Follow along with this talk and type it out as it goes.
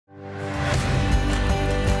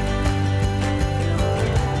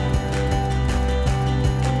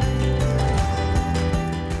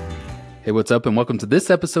Hey, what's up, and welcome to this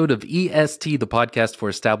episode of EST, the podcast for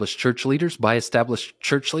established church leaders by established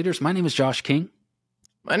church leaders. My name is Josh King.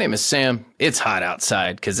 My name is Sam. It's hot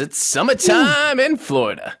outside because it's summertime in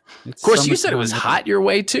Florida. Of course, you said it was hot your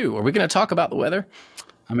way, too. Are we going to talk about the weather?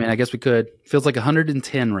 I mean, I guess we could. Feels like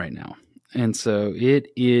 110 right now, and so it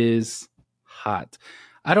is hot.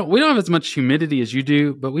 We don't have as much humidity as you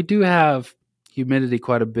do, but we do have humidity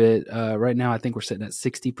quite a bit. Right now, I think we're sitting at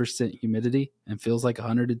 60% humidity and feels like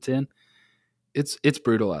 110. It's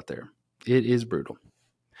brutal out there. It is brutal.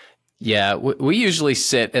 Yeah, we usually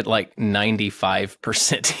sit at like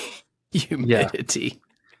 95% humidity.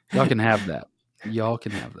 Yeah. Y'all can have that.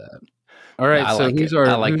 All right, so who's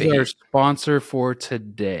our sponsor for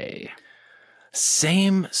today?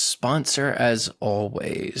 Same sponsor as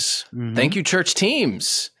always. Mm-hmm. Thank you, Church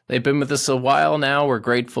Teams. They've been with us a while now. We're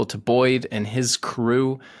grateful to Boyd and his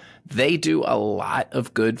crew. They do a lot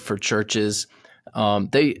of good for churches.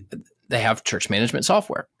 They have church management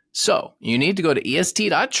software. So you need to go to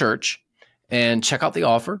est.church and check out the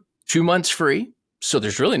offer. 2 months free. So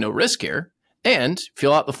there's really no risk here. And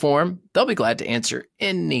fill out the form. They'll be glad to answer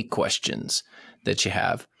any questions that you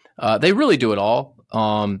have. They really do it all.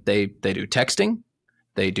 They do texting.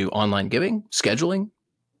 They do online giving, scheduling,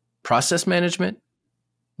 process management.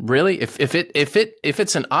 Really, if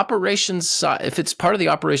it's an operations side, if it's part of the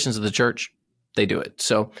operations of the church, they do it.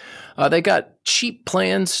 So they got cheap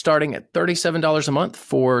plans starting at $37 a month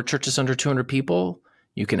for churches under 200 people.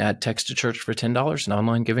 You can add text to church for $10 and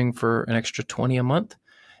online giving for an extra $20 a month.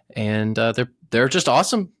 And they're just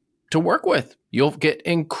awesome to work with. You'll get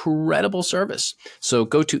incredible service. So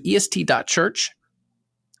go to est.church.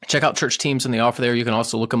 Check out Church Teams and the offer there. You can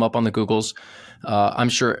also look them up on the Googles. I'm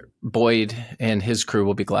sure Boyd and his crew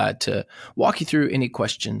will be glad to walk you through any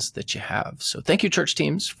questions that you have. So thank you, Church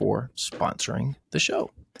Teams, for sponsoring the show.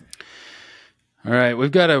 All right,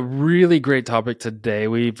 we've got a really great topic today.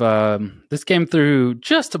 This came through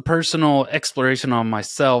just a personal exploration on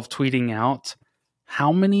myself, tweeting out,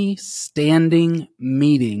 how many standing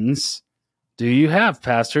meetings do you have,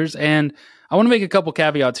 pastors? And I want to make a couple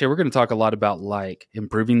caveats here. We're going to talk a lot about like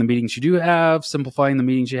improving the meetings you do have, simplifying the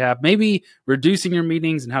meetings you have, maybe reducing your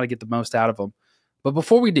meetings and how to get the most out of them. But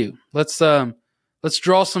before we do, let's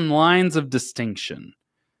draw some lines of distinction.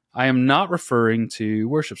 I am not referring to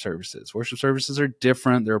worship services. Worship services are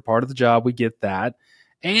different. They're a part of the job. We get that.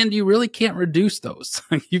 And you really can't reduce those.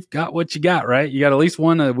 You've got what you got, right? You got at least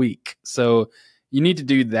one a week. So you need to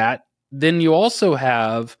do that. Then you also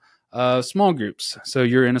have small groups. So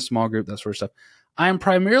you're in a small group, that sort of stuff. I am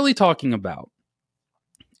primarily talking about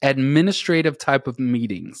administrative type of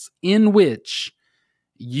meetings in which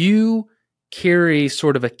you carry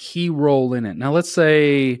sort of a key role in it. Now, let's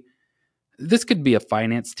say this could be a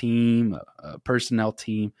finance team, a personnel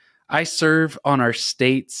team. I serve on our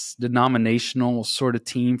state's denominational sort of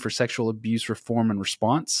team for sexual abuse reform and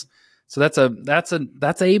response. So that's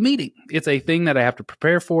a meeting. It's a thing that I have to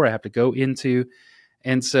prepare for. I have to go into.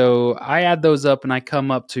 And so I add those up and I come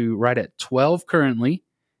up to right at 12 currently.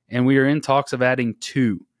 And we are in talks of adding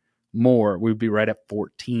 2 more. We'd be right at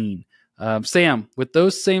 14. Sam, with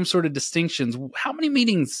those same sort of distinctions, how many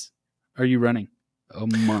meetings are you running a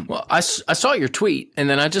month? Well, I saw your tweet and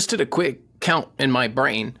then I just did a quick count in my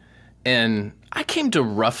brain and I came to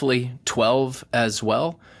roughly 12 as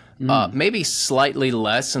well. Maybe slightly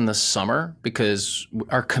less in the summer because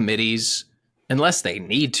our committees, unless they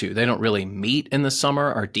need to, they don't really meet in the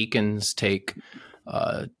summer. Our deacons take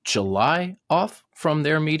July off from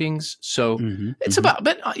their meetings. So it's about,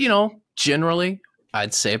 but generally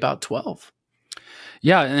I'd say about 12.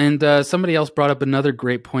 Yeah. And somebody else brought up another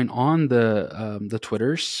great point on the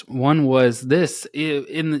Twitters. One was this: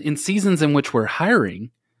 in seasons in which we're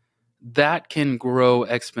hiring, that can grow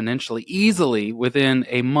exponentially. Easily within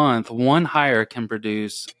a month, one hire can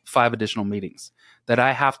produce 5 additional meetings that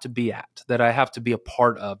I have to be at, that I have to be a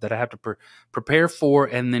part of, that I have to prepare for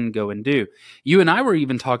and then go and do. You and I were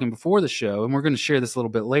even talking before the show, and we're going to share this a little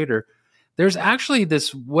bit later. There's actually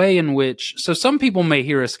this way in which, so some people may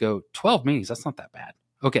hear us go, 12 meetings, that's not that bad.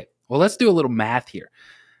 Okay, well, let's do a little math here.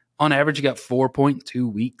 On average, you got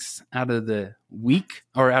 4.2 weeks out of the week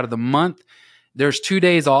or out of the month. There's 2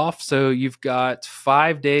 days off, so you've got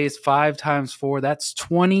 5 days, 5 times 4. That's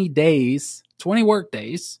 20 days, 20 work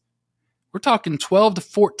days. We're talking 12 to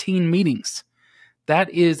 14 meetings. That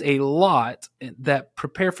is a lot that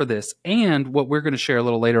prepare for this. And what we're going to share a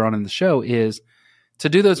little later on in the show is to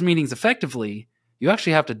do those meetings effectively, you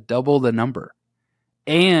actually have to double the number.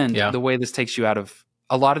 And the way this takes you out of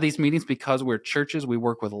a lot of these meetings, because we're churches, we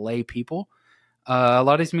work with lay people. A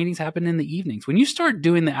lot of these meetings happen in the evenings. When you start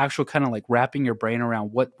doing the actual kind of like wrapping your brain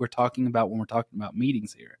around what we're talking about when we're talking about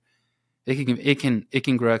meetings here, It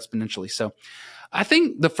can grow exponentially. So I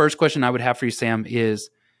think the first question I would have for you, Sam, is,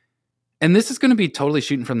 and this is going to be totally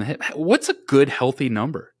shooting from the hip, what's a good healthy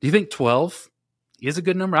number? Do you think 12 is a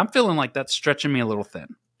good number? I'm feeling like that's stretching me a little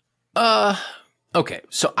thin. Okay,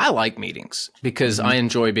 so I like meetings because I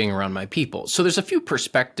enjoy being around my people. So there's a few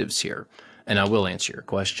perspectives here, and I will answer your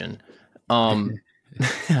question.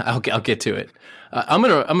 I'll get to it. I'm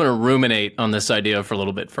gonna ruminate on this idea for a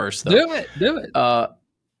little bit first, though. Do it.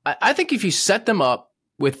 I think if you set them up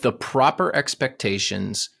with the proper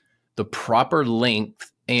expectations, the proper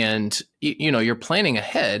length, and you're planning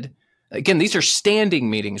ahead. Again, these are standing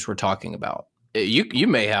meetings we're talking about. You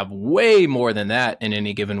may have way more than that in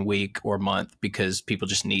any given week or month because people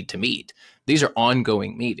just need to meet. These are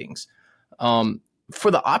ongoing meetings.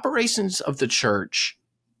 For the operations of the church,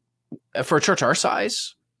 for a church our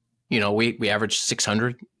size, we average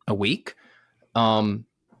 600 a week.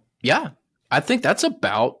 Yeah, I think that's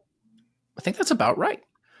about right.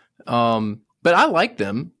 But I like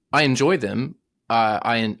them. I enjoy them.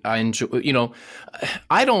 I enjoy,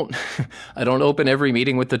 I don't open every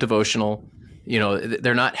meeting with the devotional.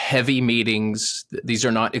 They're not heavy meetings. These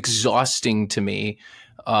are not exhausting to me.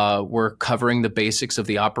 We're covering the basics of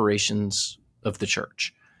the operations of the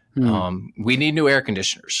church. We need new air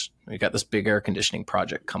conditioners. We got this big air conditioning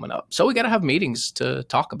project coming up. So we got to have meetings to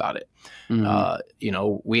talk about it.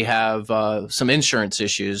 We have some insurance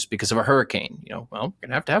issues because of a hurricane. Well, we're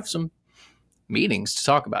going to have some meetings to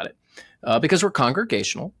talk about it because we're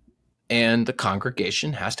congregational, and the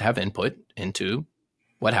congregation has to have input into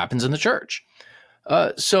what happens in the church.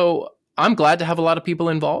 So I'm glad to have a lot of people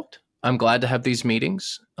involved. I'm glad to have these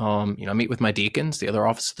meetings. I meet with my deacons, the other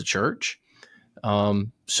office of the church.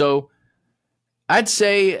 So I'd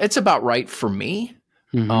say it's about right for me.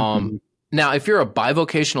 Now, if you're a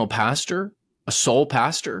bivocational pastor, a sole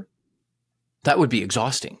pastor, that would be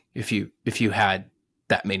exhausting if you had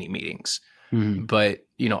that many meetings. But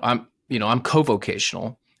I'm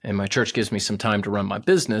co-vocational, and my church gives me some time to run my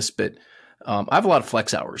business. But I have a lot of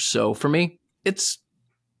flex hours, so for me, it's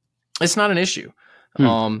not an issue.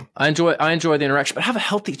 I enjoy the interaction, but I have a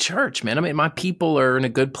healthy church, man. I mean, my people are in a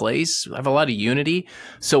good place. I have a lot of unity.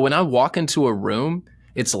 So when I walk into a room,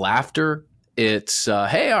 it's laughter. It's,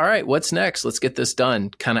 hey, all right, what's next? Let's get this done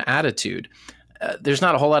kind of attitude. There's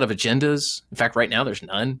not a whole lot of agendas. In fact, right now there's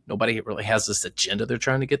none. Nobody really has this agenda they're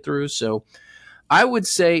trying to get through. So I would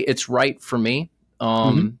say it's right for me.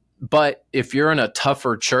 But if you're in a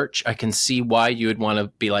tougher church, I can see why you would want to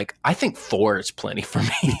be like, I think 4 is plenty for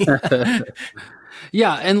me.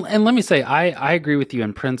 Yeah, and let me say, I agree with you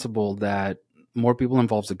in principle that more people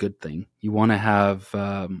involved is a good thing. You want to have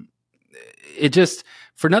it just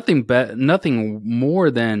for nothing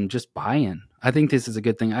more than just buy-in. I think this is a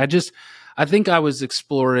good thing. I think I was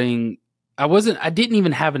exploring. I didn't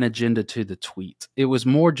even have an agenda to the tweet. It was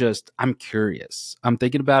more just, I'm curious. I'm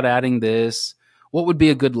thinking about adding this. What would be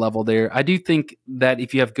a good level there? I do think that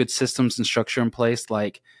if you have good systems and structure in place,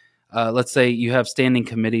 like let's say you have standing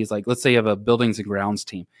committees, like let's say you have a buildings and grounds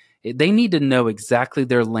team. They need to know exactly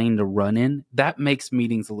their lane to run in. That makes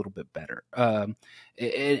meetings a little bit better. And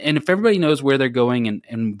if everybody knows where they're going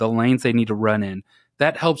and the lanes they need to run in,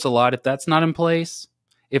 that helps a lot. If that's not in place,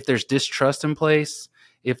 if there's distrust in place,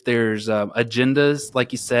 if there's agendas,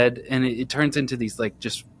 like you said, and it turns into these like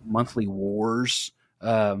just monthly wars,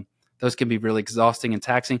 those can be really exhausting and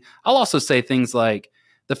taxing. I'll also say things like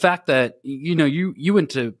the fact that you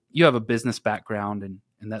have a business background and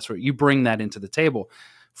that's where you bring that into the table.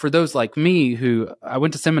 For those like me who I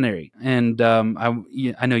went to seminary, and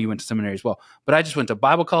I know you went to seminary as well, but I just went to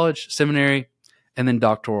Bible college, seminary, and then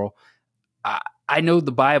doctoral. I know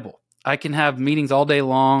the Bible. I can have meetings all day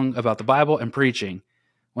long about the Bible and preaching.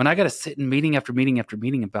 When I got to sit in meeting after meeting after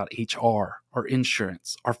meeting about HR or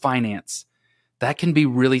insurance or finance, that can be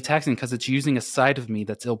really taxing because it's using a side of me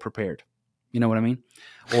that's ill-prepared. You know what I mean?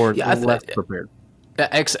 Or less prepared.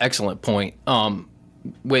 Excellent point.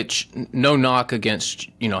 Which no knock against,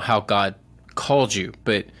 how God called you.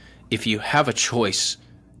 But if you have a choice,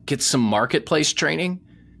 get some marketplace training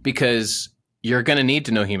because you're going to need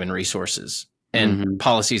to know human resources and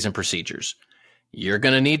policies and procedures. You're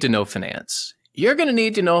going to need to know finance. You're going to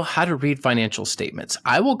need to know how to read financial statements.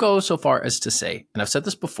 I will go so far as to say, and I've said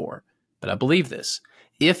this before, but I believe this.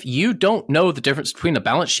 If you don't know the difference between a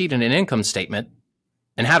balance sheet and an income statement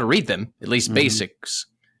and how to read them, at least basics,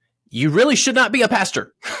 you really should not be a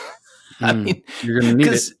pastor. I mean, you're going to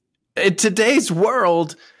need it. In today's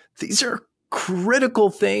world, these are critical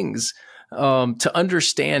things to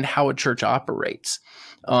understand how a church operates.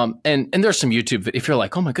 And there's some YouTube, if you're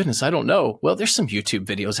like, oh my goodness, I don't know. Well, there's some YouTube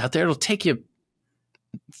videos out there. It'll take you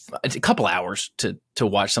a couple hours to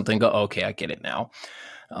watch something and go, okay, I get it now.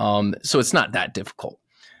 So it's not that difficult.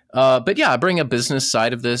 But yeah, I bring a business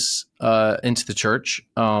side of this into the church.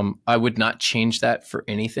 I would not change that for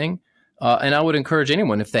anything. And I would encourage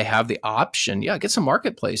anyone, if they have the option, get some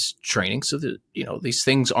marketplace training so that, these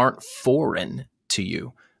things aren't foreign to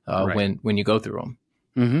you when you go through them.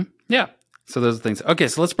 Mm-hmm. Yeah. So those are things. Okay,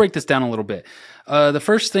 so let's break this down a little bit. The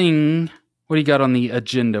first thing, what do you got on the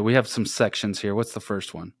agenda? We have some sections here. What's the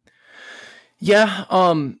first one? Yeah.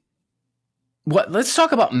 Let's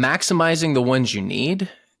talk about maximizing the ones you need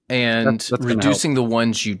and that's reducing the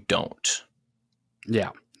ones you don't. Yeah.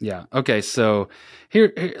 Yeah. Okay. So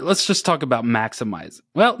here, let's just talk about maximize.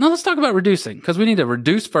 Well, no, let's talk about reducing, because we need to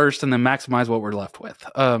reduce first and then maximize what we're left with.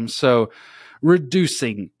 So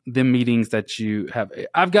reducing the meetings that you have.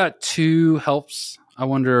 I've got 2 helps. I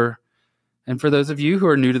wonder, and for those of you who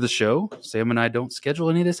are new to the show, Sam and I don't schedule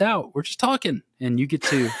any of this out. We're just talking, and you get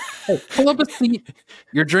to pull up a seat.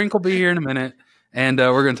 Your drink will be here in a minute, and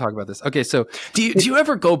we're going to talk about this. Okay, so do you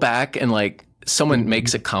ever go back and someone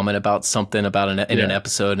makes a comment about something about in an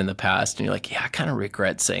episode in the past, and you're like, yeah, I kind of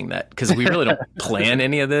regret saying that because we really don't plan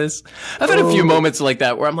any of this. I've had a few moments like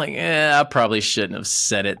that where I'm like, I probably shouldn't have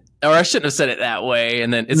said it, or I shouldn't have said it that way.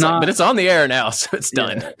 And then but it's on the air now, so it's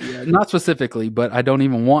done. Yeah, not specifically, but I don't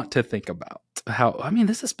even want to think about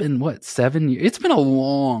this has been 7 years. It's been a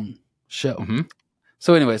long show. Mm-hmm.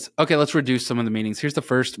 So anyways, okay, let's reduce some of the meetings. Here's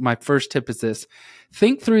my first tip is this: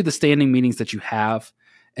 think through the standing meetings that you have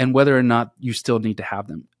and whether or not you still need to have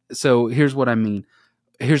them. So here's what I mean.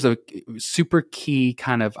 Here's a super key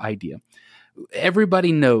kind of idea.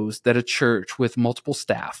 Everybody knows that a church with multiple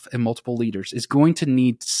staff and multiple leaders is going to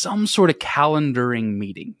need some sort of calendaring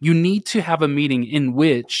meeting. You need to have a meeting in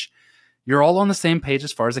which you're all on the same page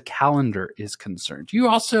as far as a calendar is concerned. You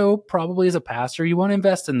also probably, as a pastor, you want to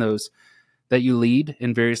invest in those that you lead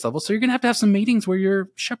in various levels. So you're going to have some meetings where you're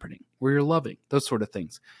shepherding, where you're loving, those sort of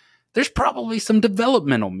things. There's probably some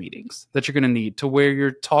developmental meetings that you're going to need to where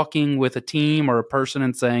you're talking with a team or a person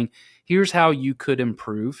and saying, here's how you could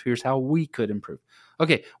improve. Here's how we could improve.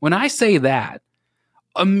 Okay, when I say that,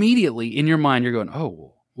 immediately in your mind, you're going,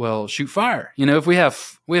 oh, well, shoot fire. If we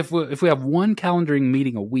have one calendaring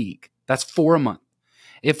meeting a week, that's 4 a month.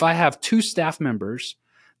 If I have 2 staff members,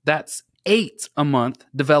 that's 8 a month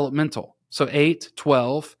developmental. So 8,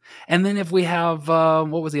 12. And then if we have,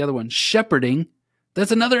 what was the other one? Shepherding.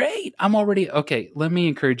 That's another 8. I'm already, okay, let me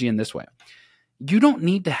encourage you in this way. You don't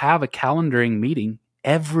need to have a calendaring meeting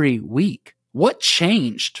every week. What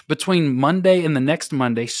changed between Monday and the next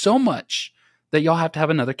Monday so much that y'all have to have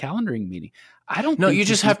another calendaring meeting? I don't know. You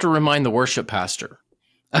just have to remind the worship pastor.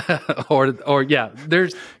 or yeah,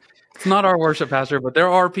 it's not our worship pastor, but there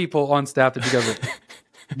are people on staff that you go,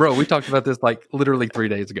 bro, we talked about this literally 3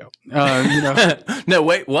 days ago. No,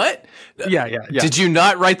 wait, what? Yeah. Did you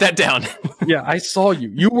not write that down? Yeah, I saw you.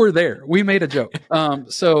 You were there. We made a joke.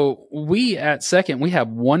 So we at Second, we have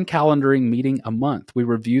one calendaring meeting a month. We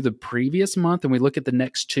review the previous month and we look at the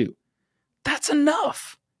next 2. That's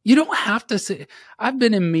enough. You don't have to say. I've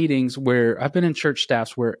been in meetings where I've been in church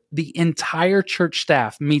staffs where the entire church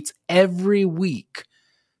staff meets every week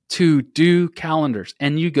to do calendars,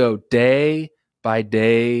 and you go day by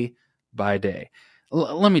day by day.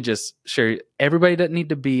 Let me just share. Everybody doesn't need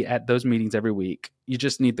to be at those meetings every week. You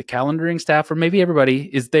just need the calendaring staff, or maybe everybody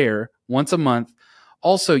is there once a month.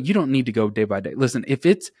 Also, you don't need to go day by day. Listen,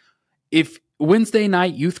 if Wednesday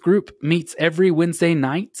night youth group meets every Wednesday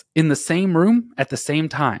night in the same room at the same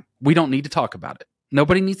time, we don't need to talk about it.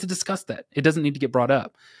 Nobody needs to discuss that. It doesn't need to get brought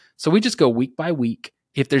up. So we just go week by week.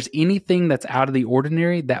 If there's anything that's out of the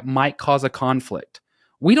ordinary that might cause a conflict,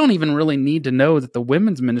 we don't even really need to know that the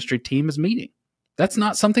women's ministry team is meeting. That's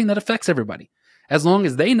not something that affects everybody. As long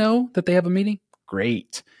as they know that they have a meeting,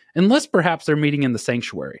 great. Unless perhaps they're meeting in the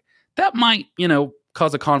sanctuary. That might,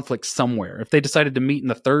 cause a conflict somewhere. If they decided to meet in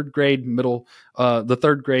the third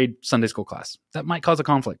grade Sunday school class, that might cause a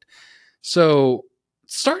conflict. So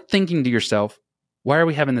start thinking to yourself, why are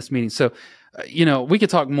we having this meeting? So, we could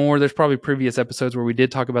talk more. There's probably previous episodes where we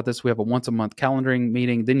did talk about this. We have a once a month calendaring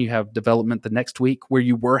meeting. Then you have development the next week where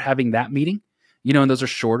you were having that meeting, and those are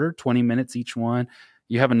shorter, 20 minutes each one.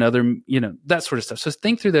 You have another, that sort of stuff. So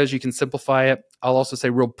think through those. You can simplify it. I'll also say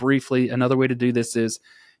real briefly, another way to do this is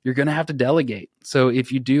you're going to have to delegate. So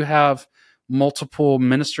if you do have multiple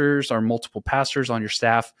ministers or multiple pastors on your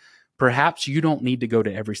staff, perhaps you don't need to go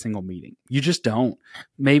to every single meeting. You just don't.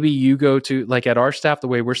 Maybe you go to, at our staff, the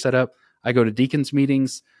way we're set up, I go to deacons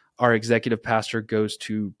meetings. Our executive pastor goes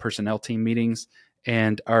to personnel team meetings,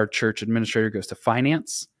 and our church administrator goes to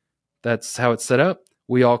finance. That's how it's set up.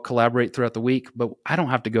 We all collaborate throughout the week, but I don't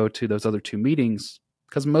have to go to those other 2 meetings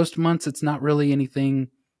because most months it's not really anything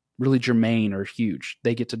really germane or huge.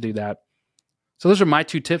 They get to do that. So those are my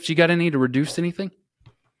 2 tips. You got any to reduce anything?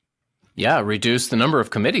 Yeah, reduce the number of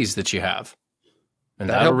committees that you have, and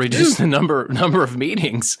That'll reduce the number of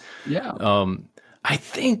meetings. Yeah. I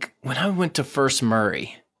think when I went to First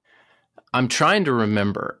Murray, I'm trying to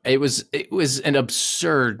remember. It was an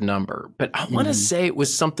absurd number, but I want to say it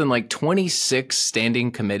was something like 26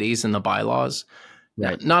 standing committees in the bylaws.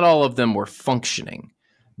 Right. Not all of them were functioning,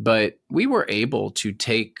 but we were able to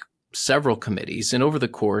take several committees, and over the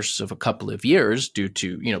course of a couple of years, due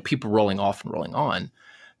to people rolling off and rolling on,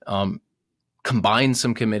 combine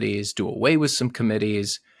some committees, do away with some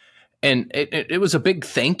committees. And it was a big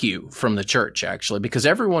thank you from the church, actually, because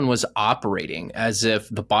everyone was operating as if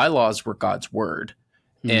the bylaws were God's word.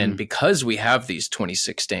 And because we have these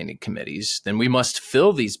 26 standing committees, then we must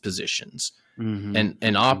fill these positions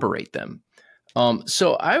and operate them.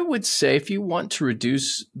 So I would say if you want to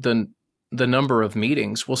reduce the number of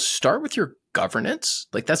meetings, we'll start with your governance.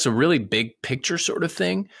 Like, that's a really big picture sort of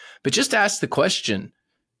thing. But just ask the question,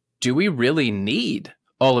 do we really need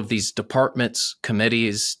all of these departments,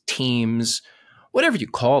 committees, teams, whatever you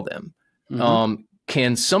call them?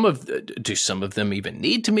 Do some of them even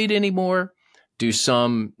need to meet anymore? Do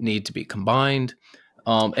some need to be combined?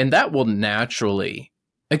 And that will naturally,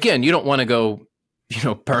 again, you don't want to go,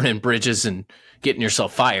 burning bridges and getting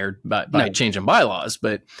yourself fired by changing bylaws,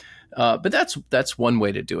 but that's one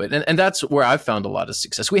way to do it. And that's where I've found a lot of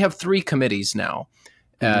success. We have 3 committees now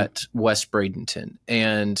at West Bradenton,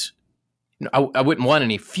 and I wouldn't want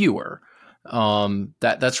any fewer.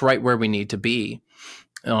 That's right where we need to be,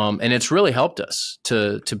 and it's really helped us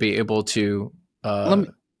to be able to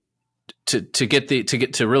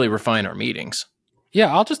really refine our meetings.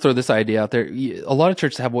 Yeah, I'll just throw this idea out there. A lot of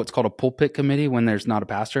churches have what's called a pulpit committee when there's not a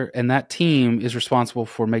pastor, and that team is responsible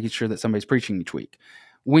for making sure that somebody's preaching each week.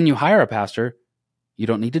 When you hire a pastor, you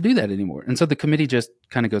don't need to do that anymore. And so the committee just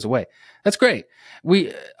kind of goes away. That's great.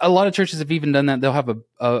 A lot of churches have even done that. They'll have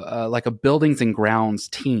a buildings and grounds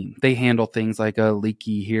team. They handle things like a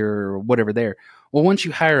leaky here or whatever there. Well, once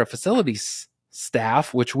you hire a facilities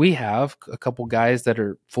staff, which we have a couple guys that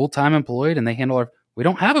are full-time employed, and they handle we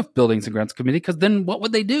don't have a buildings and grounds committee, because then what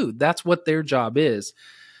would they do? That's what their job is.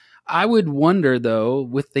 I would wonder, though,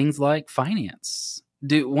 with things like finance,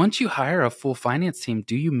 once you hire a full finance team,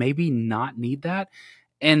 do you maybe not need that?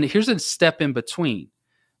 And here's a step in between.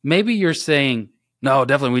 Maybe you're saying, no,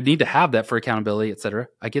 definitely we need to have that for accountability, et cetera.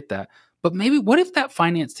 I get that. But maybe what if that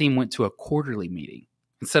finance team went to a quarterly meeting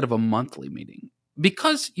instead of a monthly meeting?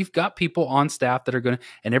 Because you've got people on staff that are going to,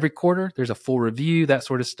 and every quarter there's a full review, that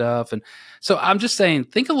sort of stuff. And so I'm just saying,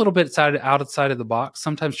 think a little bit outside of the box.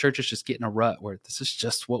 Sometimes churches just get in a rut where this is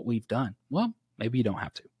just what we've done. Well, maybe you don't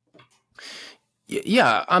have to.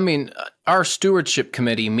 Yeah, I mean, our stewardship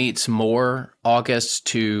committee meets more August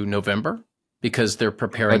to November because they're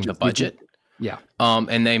preparing the budget. Yeah.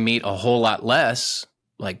 And they meet a whole lot less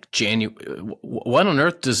like January. What on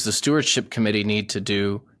earth does the stewardship committee need to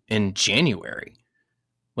do in January?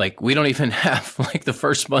 Like, we don't even have like the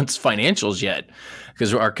first month's financials yet,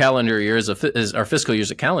 because our calendar year is our fiscal year is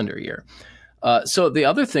a calendar year. So the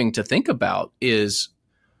other thing to think about is,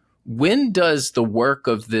 when does the work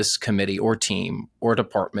of this committee or team or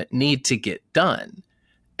department need to get done?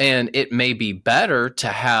 And it may be better to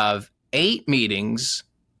have 8 meetings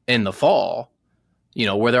in the fall,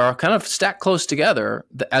 where they're kind of stacked close together,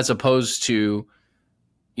 as opposed to,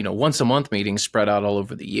 once a month meetings spread out all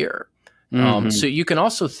over the year. So you can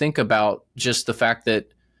also think about just the fact that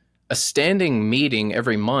a standing meeting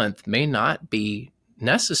every month may not be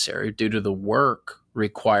necessary due to the work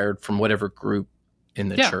required from whatever group in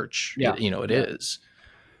the church, it is.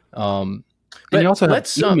 And you also have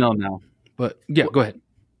email now, but go ahead.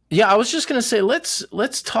 Yeah, I was just going to say,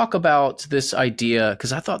 let's talk about this idea,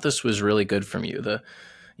 because I thought this was really good from you.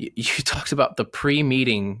 You talked about the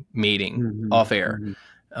pre-meeting meeting off air.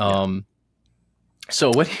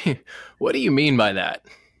 So what do you mean by that?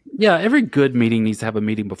 Yeah, every good meeting needs to have a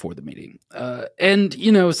meeting before the meeting. And,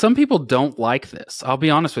 some people don't like this. I'll be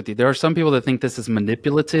honest with you. There are some people that think this is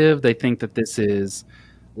manipulative. They think that this is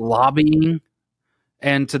lobbying.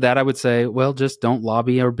 And to that, I would say, well, just don't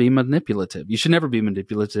lobby or be manipulative. You should never be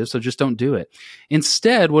manipulative, so just don't do it.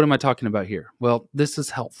 Instead, what am I talking about here? Well, this is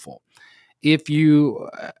helpful. If you,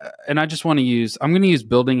 and I just want to I'm going to use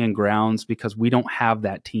building and grounds because we don't have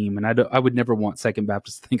that team. And I would never want Second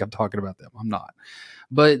Baptist to think I'm talking about them. I'm not.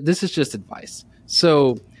 But this is just advice.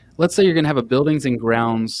 So let's say you're going to have a buildings and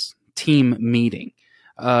grounds team meeting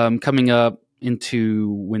coming up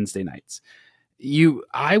into Wednesday nights.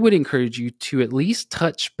 I would encourage you to at least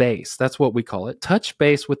touch base. That's what we call it. Touch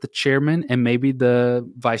base with the chairman and maybe the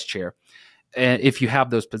vice chair, if you have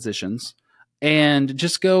those positions, and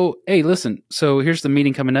just go, hey, listen, so here's the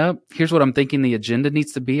meeting coming up. Here's what I'm thinking the agenda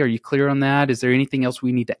needs to be. Are you clear on that? Is there anything else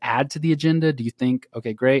we need to add to the agenda? Do you think,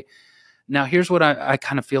 okay, great. Now, here's what I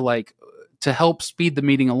kind of feel like to help speed the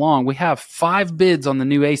meeting along. We have 5 bids on the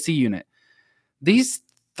new AC unit. These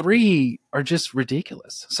 3 are just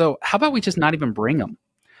ridiculous. So how about we just not even bring them?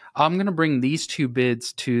 I'm going to bring these 2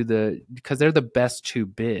 bids because they're the best 2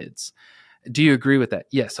 bids. Do you agree with that?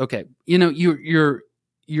 Yes. Okay.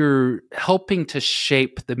 You're helping to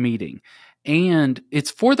shape the meeting, and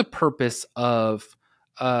it's for the purpose of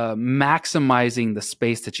maximizing the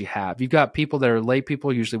space that you have. You've got people that are lay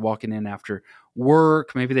people, usually walking in after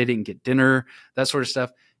work. Maybe they didn't get dinner, that sort of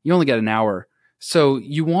stuff. You only got an hour. So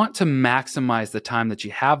you want to maximize the time that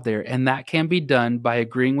you have there, and that can be done by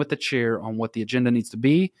agreeing with the chair on what the agenda needs to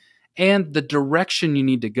be and the direction you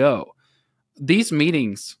need to go. These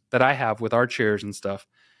meetings that I have with our chairs and stuff,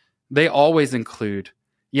 they always include,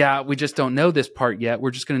 we just don't know this part yet.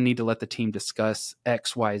 We're just going to need to let the team discuss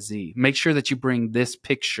X, Y, Z. Make sure that you bring this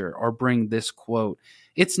picture or bring this quote.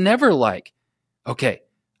 It's never like, okay,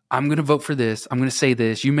 I'm going to vote for this. I'm going to say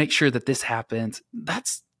this. You make sure that this happens.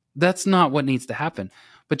 That's not what needs to happen.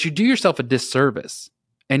 But you do yourself a disservice,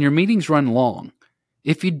 and your meetings run long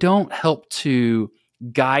if you don't help to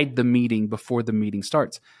guide the meeting before the meeting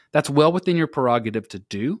starts. That's well within your prerogative to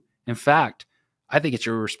do. In fact, I think it's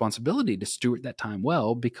your responsibility to steward that time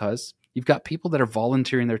well, because you've got people that are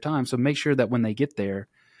volunteering their time. So make sure that when they get there.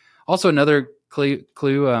 Also, another clue,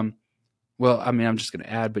 I'm just going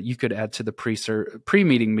to add, but you could add to the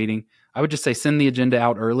pre-meeting meeting. I would just say send the agenda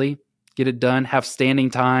out early, get it done, have standing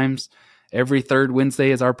times. Every 3rd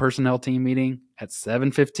Wednesday is our personnel team meeting at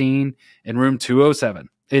 7:15 in room 207.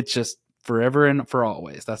 It's just forever and for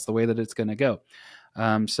always. That's the way that it's going to go.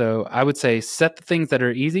 So I would say set the things that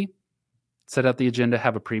are easy, set out the agenda,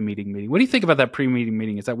 have a pre-meeting meeting. What do you think about that pre-meeting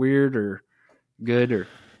meeting? Is that weird or good or?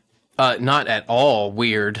 Not at all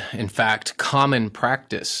weird. In fact, common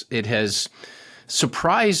practice. It has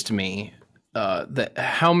surprised me that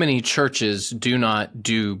how many churches do not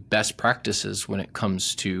do best practices when it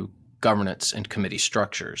comes to governance and committee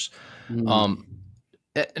structures.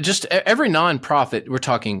 Just every nonprofit, we're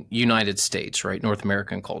talking United States, right? North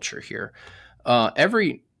American culture here.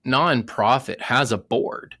 Every nonprofit has a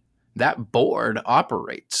board. That board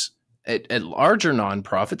operates. At larger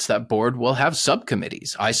nonprofits, that board will have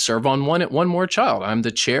subcommittees. I serve on one at One More Child. I'm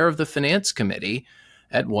the chair of the finance committee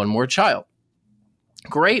at One More Child.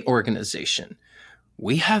 Great organization.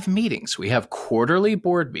 We have meetings. We have quarterly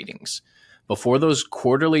board meetings. Before those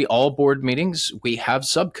quarterly all board meetings, we have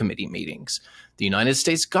subcommittee meetings. The United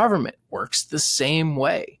States government works the same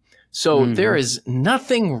way. So there is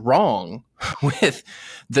nothing wrong with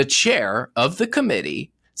the chair of the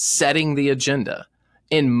committee setting the agenda.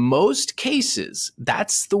 In most cases,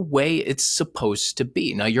 that's the way it's supposed to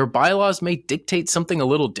be. Now, your bylaws may dictate something a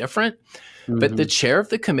little different, but the chair of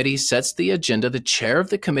the committee sets the agenda. The chair of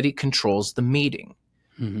the committee controls the meeting,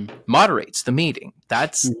 moderates the meeting.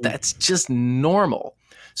 That's just normal.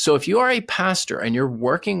 So if you are a pastor and you're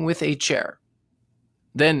working with a chair,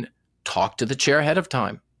 then talk to the chair ahead of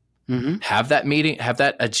time. Have that meeting, have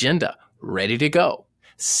that agenda ready to go.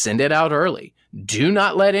 Send it out early. Do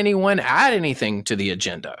not let anyone add anything to the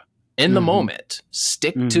agenda in the moment.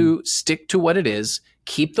 Stick to what it is.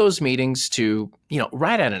 Keep those meetings to,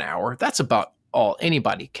 right at an hour. That's about all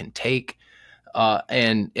anybody can take,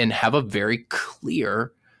 and have a very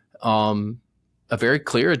clear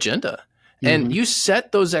agenda. And you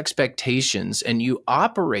set those expectations and you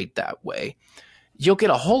operate that way, you'll get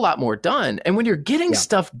a whole lot more done. And when you're getting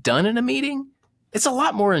stuff done in a meeting, it's a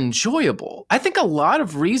lot more enjoyable. I think a lot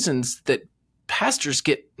of reasons that pastors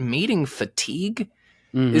get meeting fatigue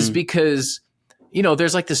is because,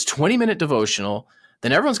 there's like this 20-minute devotional,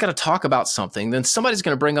 then everyone's got to talk about something, then somebody's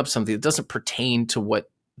going to bring up something that doesn't pertain to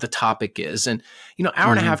what the topic is. And,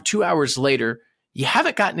 hour and a half, 2 hours later, you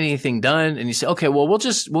haven't gotten anything done. And you say, okay, well,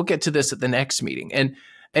 we'll get to this at the next meeting. And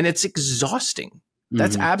it's exhausting.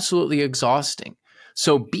 That's absolutely exhausting.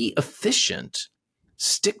 So be efficient,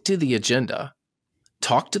 stick to the agenda,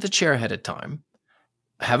 talk to the chair ahead of time,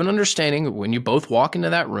 have an understanding of when you both walk into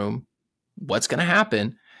that room, what's going to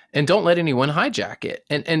happen, and don't let anyone hijack it,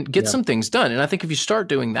 and get some things done. And I think if you start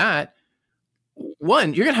doing that,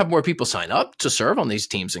 one, you're going to have more people sign up to serve on these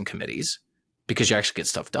teams and committees because you actually get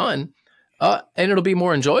stuff done, and it'll be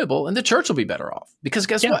more enjoyable, and the church will be better off because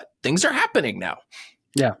guess what? Things are happening now.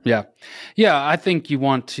 Yeah. I think you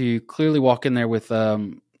want to clearly walk in there with,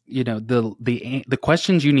 the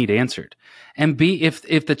questions you need answered. And B,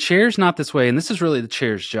 if the chair's not this way, and this is really the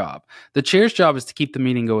chair's job. The chair's job is to keep the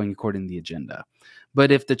meeting going according to the agenda. But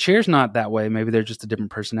if the chair's not that way, maybe they're just a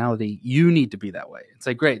different personality, you need to be that way. It's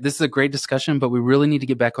like, great, this is a great discussion, but we really need to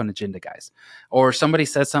get back on agenda, guys. Or somebody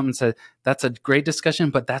says something and said, that's a great discussion,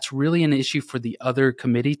 but that's really an issue for the other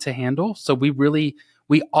committee to handle. So we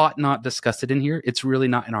ought not discuss it in here. It's really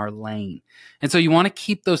not in our lane. And so you want to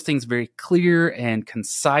keep those things very clear and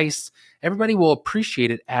concise. Everybody will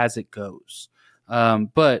appreciate it as it goes.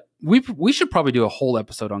 But we should probably do a whole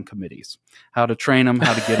episode on committees, how to train them,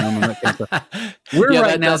 how to get them, and that kind of stuff.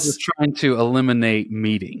 We're just trying to eliminate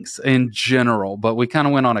meetings in general, but we kind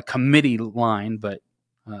of went on a committee line, but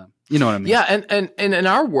you know what I mean? Yeah. And in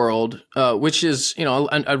our world, which is,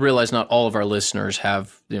 I realize not all of our listeners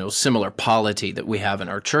have, similar polity that we have in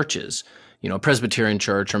our churches. Presbyterian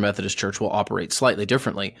church or Methodist church will operate slightly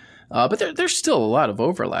differently, but there's still a lot of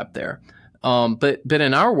overlap there. But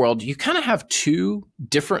in our world, you kind of have two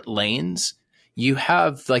different lanes. You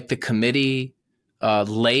have like the committee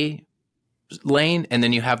lane, and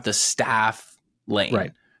then you have the staff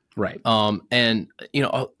lane. Right. And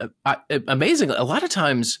amazingly, a lot of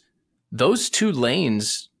times those two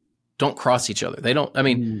lanes don't cross each other. They don't. I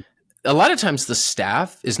mean, a lot of times the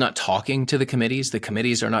staff is not talking to the committees. The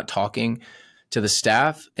committees are not talking to the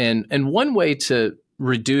staff. And one way to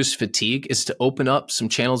reduce fatigue is to open up some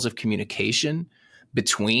channels of communication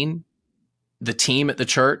between the team at the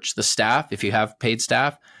church, the staff, if you have paid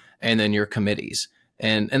staff, and then your committees.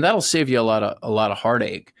 And that'll save you a lot of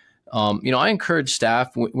heartache. I encourage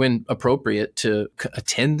staff when appropriate to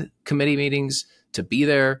attend committee meetings, to be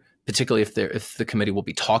there, particularly if the committee will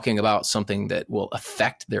be talking about something that will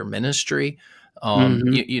affect their ministry.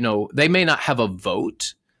 They may not have a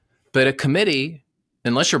vote, but a committee,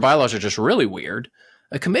 unless your bylaws are just really weird,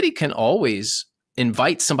 a committee can always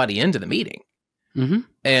invite somebody into the meeting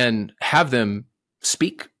and have them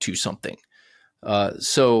speak to something.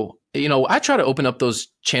 So I try to open up those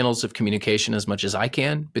channels of communication as much as I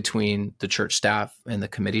can between the church staff and the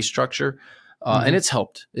committee structure. And it's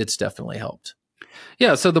helped. It's definitely helped.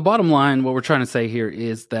 Yeah. So the bottom line, what we're trying to say here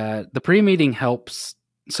is that the pre-meeting helps.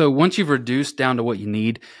 So once you've reduced down to what you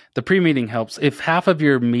need, the pre-meeting helps. If half of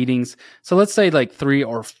your meetings, so let's say like 3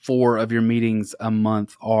 or 4 of your meetings a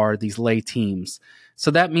month are these lay teams.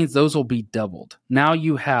 So that means those will be doubled. Now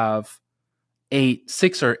you have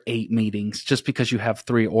 6 or 8 meetings just because you have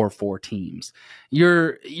 3 or 4 teams.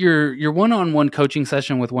 Your one-on-one coaching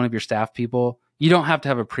session with one of your staff people, you don't have to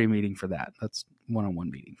have a pre-meeting for that. That's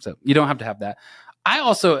one-on-one meeting. So you don't have to have that. I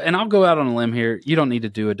also, and I'll go out on a limb here, you don't need to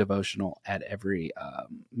do a devotional at every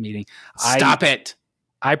meeting. Stop it.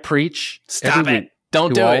 I preach. Stop it.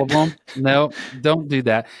 Don't do it. Of them. No, don't do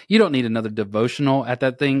that. You don't need another devotional at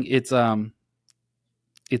that thing. It's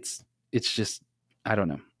just, I don't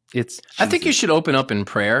know. I think you should open up in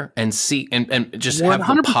prayer and seek and just 100%.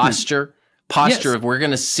 have the posture Yes. of we're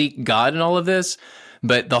going to seek God in all of this.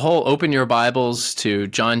 But the whole open your Bibles to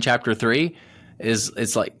John chapter 3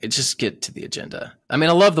 it's like, just get to the agenda. I mean,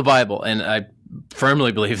 I love the Bible, and I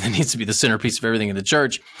firmly believe that needs to be the centerpiece of everything in the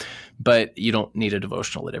church, but you don't need a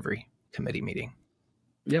devotional at every committee meeting.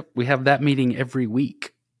 Yep. We have that meeting every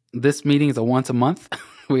week. This meeting is a once a month.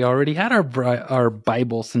 We already had our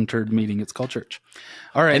Bible-centered meeting. It's called church.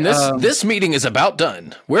 All right. And this meeting is about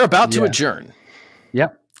done. We're about to adjourn.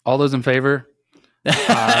 Yep. All those in favor?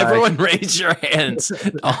 Everyone raise your hands.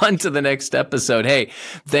 On to the next episode. Hey,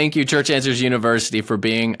 thank you, Church Answers University, for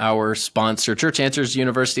being our sponsor. Church Answers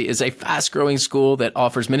University is a fast-growing school that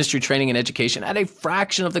offers ministry training and education at a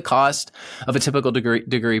fraction of the cost of a typical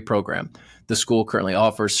degree program. The school currently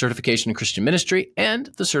offers certification in Christian ministry and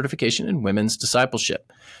the certification in women's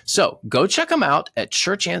discipleship. So go check them out at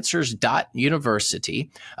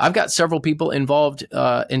churchanswers.university. I've got several people involved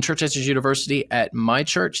in Church Answers University at my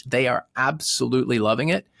church. They are absolutely loving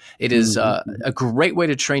it. It is a great way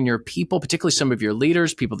to train your people, particularly some of your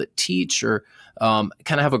leaders, people that teach or kind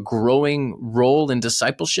of have a growing role in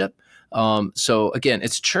discipleship. So again,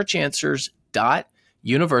 it's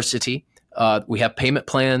churchanswers.university. We have payment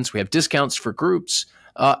plans. We have discounts for groups.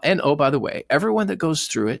 And oh, by the way, everyone that goes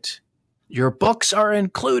through it, your books are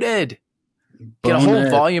included. Get a whole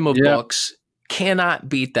volume of books. Cannot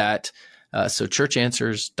beat that. So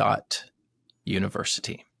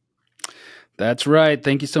churchanswers.university. That's right.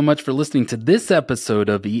 Thank you so much for listening to this episode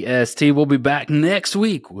of EST. We'll be back next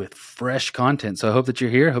week with fresh content. So I hope that you're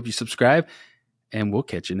here. I hope you subscribe, and we'll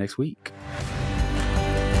catch you next week.